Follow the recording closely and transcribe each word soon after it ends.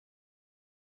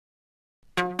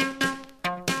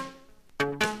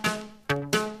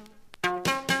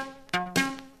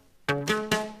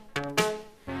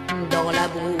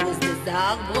brousse des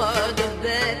arbres de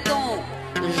béton,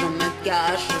 je me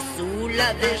cache sous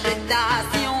la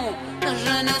végétation.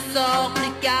 Je ne sors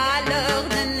plus qu'à l'heure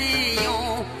des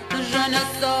néons. Je ne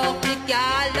sors plus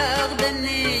qu'à l'heure des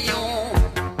néons.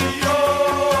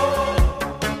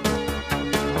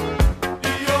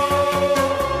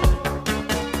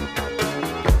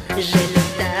 J'ai le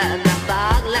teint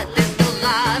par la tête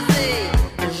rasée.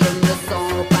 Je me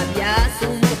sens pas bien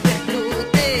sous mon père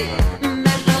clouté.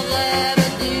 Mais je rêve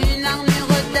d'une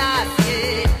armure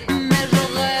d'acier. Mais je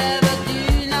rêve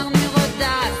d'une armure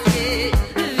d'acier.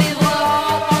 Vivre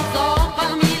en pensant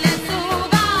parmi les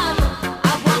sauvages.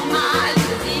 Avoir mal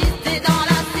existé dans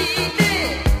la cité.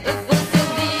 Faut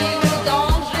survivre au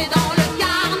danger dans le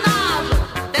carnage.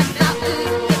 Faire ça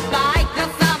toute paille que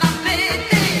ça va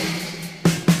péter.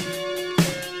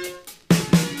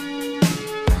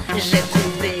 J'ai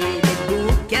trouvé des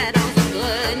bouquets dans un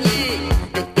grenier,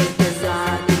 de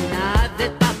quelques-uns qui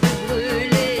n'avaient pas pu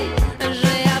brûler.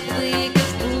 J'ai appris que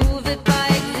je pouvais pas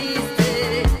exister.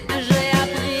 J'ai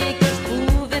appris que je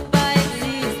pouvais pas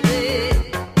exister.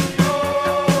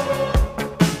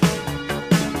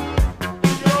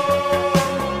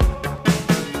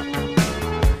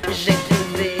 J'ai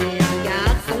trouvé un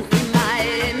garçon qui m'a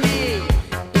aimé.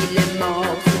 Il est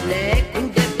mort sous les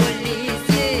coups des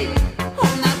policiers.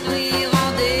 On a pris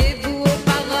rendez-vous au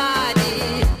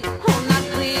paradis. On a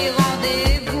pris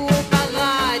rendez-vous au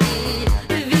paradis.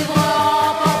 Vivre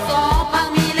en pensant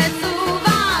parmi les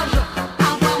sauvages.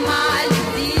 Avoir mal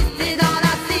existé dans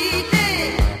la cité.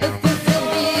 Faut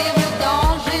survivre au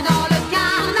danger dans le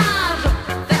carnage.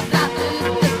 Faire ça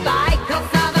toute paille quand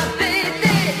ça va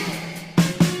péter.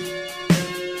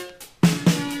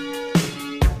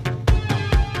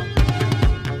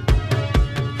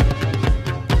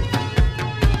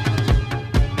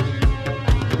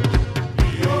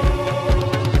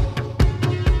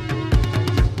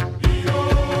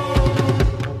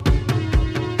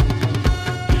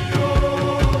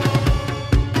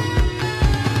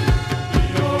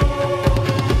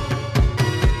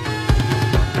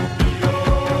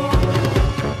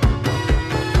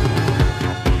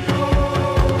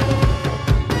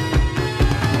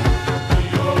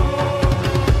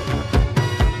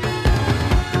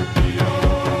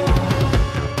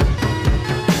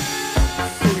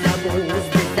 Sous la brousse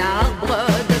des arbres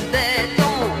de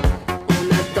béton, on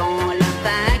attend la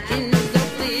fin qu'ils nous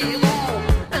offriront.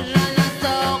 Je ne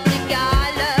sors plus qu'à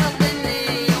l'heure des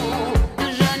néons.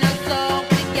 Je ne sors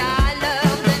plus qu'à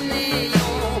l'heure des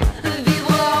néons.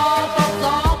 Vivre en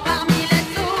pensant parmi les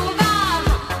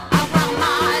sauvages. Avoir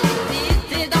mal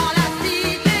existé dans la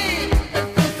cité.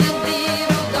 Faut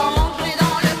survivre au danger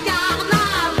dans le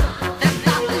carnage. Faire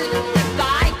ça toute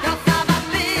paille quand ça va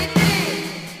péter.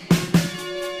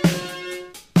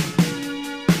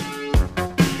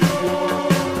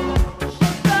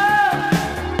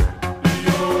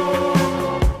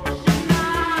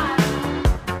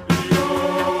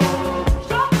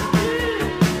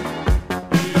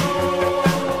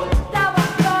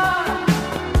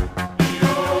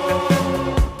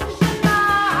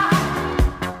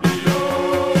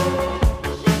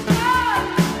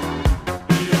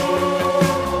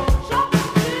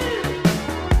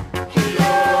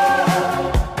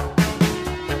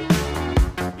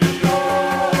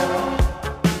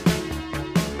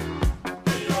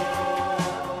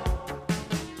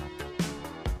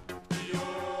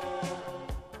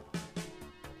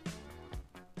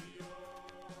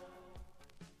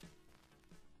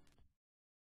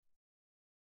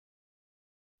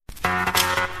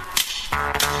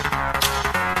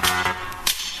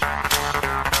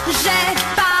 J'ai